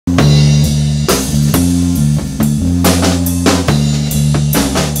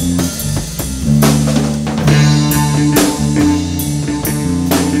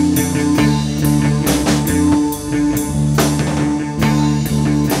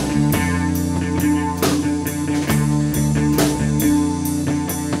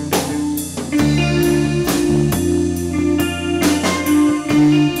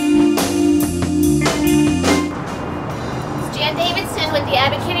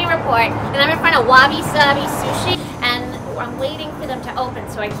Kinney Report, and I'm in front of Wabi Sabi Sushi, and I'm waiting for them to open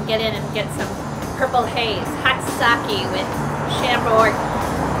so I can get in and get some purple haze, hot sake with Chambord,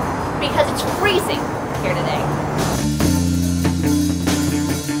 because it's freezing here today.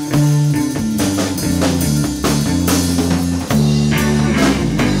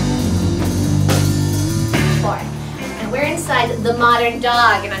 We're inside the Modern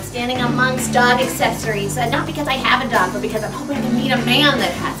Dog, and I'm standing amongst dog accessories. Not because I have a dog, but because I'm hoping to meet a man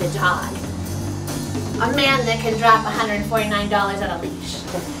that has a dog. A man that can drop $149 on a leash.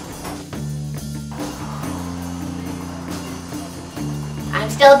 I'm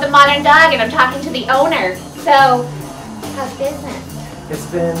still at the Modern Dog, and I'm talking to the owner. So, how's business? It's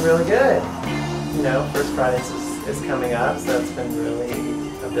been really good. You know, First Fridays is coming up, so it's been really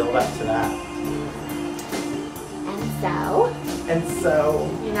a build up to that. And so...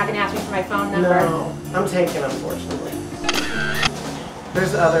 You're not going to ask me for my phone number? No, I'm taken, unfortunately.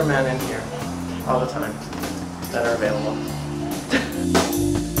 There's other men in here all the time that are available.